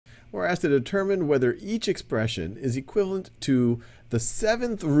we're asked to determine whether each expression is equivalent to the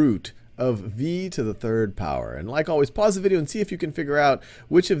 7th root of v to the 3rd power. And like always, pause the video and see if you can figure out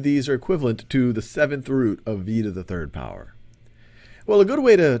which of these are equivalent to the 7th root of v to the 3rd power. Well, a good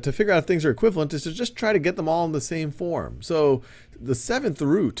way to figure out if things are equivalent is to just try to get them all in the same form. So the 7th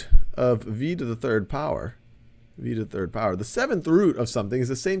root of v to the 3rd power, the 7th root of something is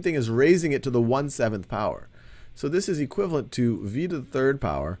the same thing as raising it to the 1/7th power. So this is equivalent to v to the 3rd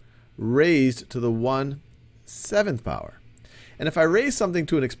power raised to the 1/7th power. And if I raise something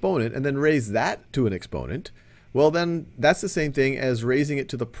to an exponent and then raise that to an exponent, well then that's the same thing as raising it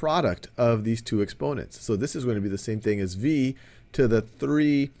to the product of these two exponents. So this is going to be the same thing as v to the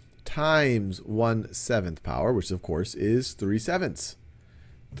 3 times 1/7th power, which of course is 3/7.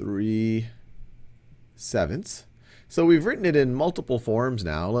 3/7. So we've written it in multiple forms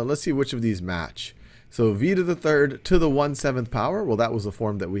now. Let's see which of these match. So v to the 3rd to the 1/7th power, well that was the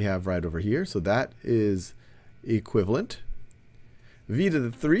form that we have right over here. So that is equivalent. V to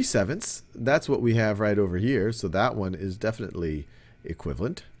the 3/7, that's what we have right over here. So that one is definitely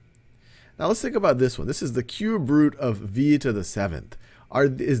equivalent. Now let's think about this one. This is the cube root of v to the 7th.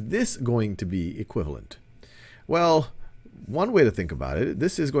 Is this going to be equivalent? Well, one way to think about it,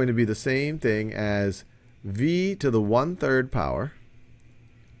 this is going to be the same thing as v to the 1/3 power.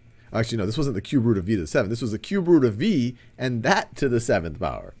 Actually, no, this wasn't the cube root of v to the 7th. This was the cube root of v and that to the 7th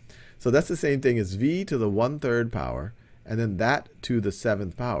power. So that's the same thing as v to the 1/3 power and then that to the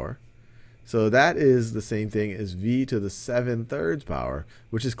 7th power. So that is the same thing as v to the 7/3 power,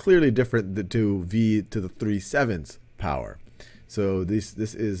 which is clearly different to v to the 3/7 power. So this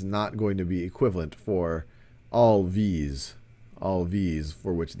is not going to be equivalent for all v's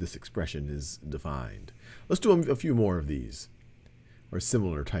for which this expression is defined. Let's do a few more of these, or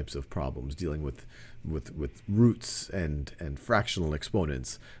similar types of problems dealing with roots and fractional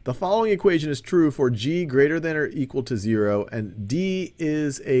exponents. The following equation is true for g greater than or equal to 0 and d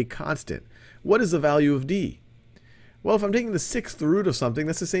is a constant. What is the value of d? Well, if I'm taking the 6th root of something,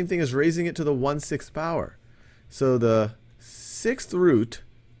 that's the same thing as raising it to the 1/6th power. So the 6th root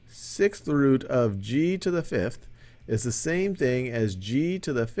of g to the 5th is the same thing as g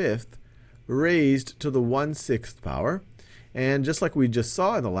to the 5th raised to the 1/6th power. And just like we just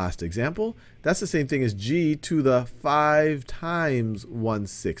saw in the last example, that's the same thing as g to the 5 times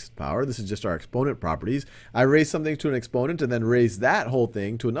 1/6th power. This is just our exponent properties. I raise something to an exponent and then raise that whole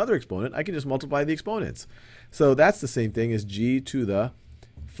thing to another exponent. I can just multiply the exponents. So that's the same thing as g to the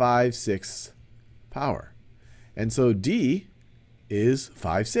 5/6 power. And so d is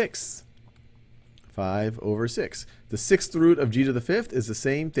 5/6. 5/6. The 6th root of g to the 5th is the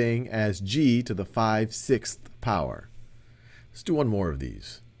same thing as g to the 5/6 power. Let's do one more of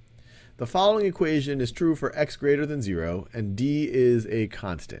these. The following equation is true for x greater than 0 and d is a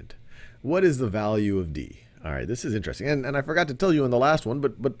constant. What is the value of d? All right, this is interesting. And I forgot to tell you in the last one,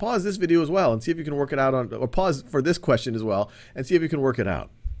 but pause this video as well and see if you can work it out or pause for this question as well and see if you can work it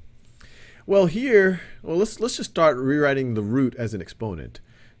out. Well, let's just start rewriting the root as an exponent.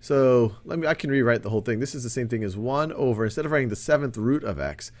 So I can rewrite the whole thing. This is the same thing as 1 over, instead of writing the 7th root of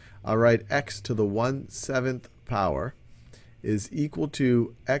x, I'll write x to the 1/7th power is equal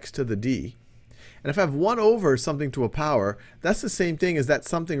to x to the d. And if I have 1 over something to a power, that's the same thing as that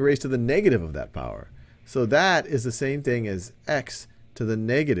something raised to the negative of that power. So that is the same thing as x to the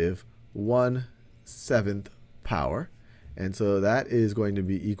negative 1/7th power. And so that is going to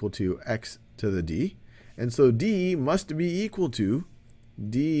be equal to x to the d. And so d must be equal to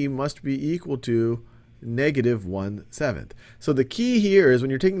negative 1/7. So the key here is when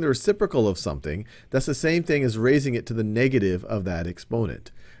you're taking the reciprocal of something, that's the same thing as raising it to the negative of that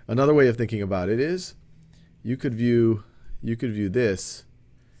exponent. Another way of thinking about it is you could view this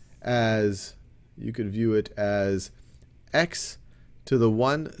as x to the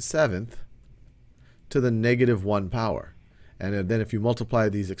 1/7 to the negative 1 power. And then if you multiply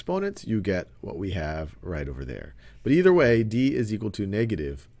these exponents, you get what we have right over there. But either way, d is equal to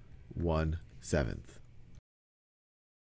negative 1/7.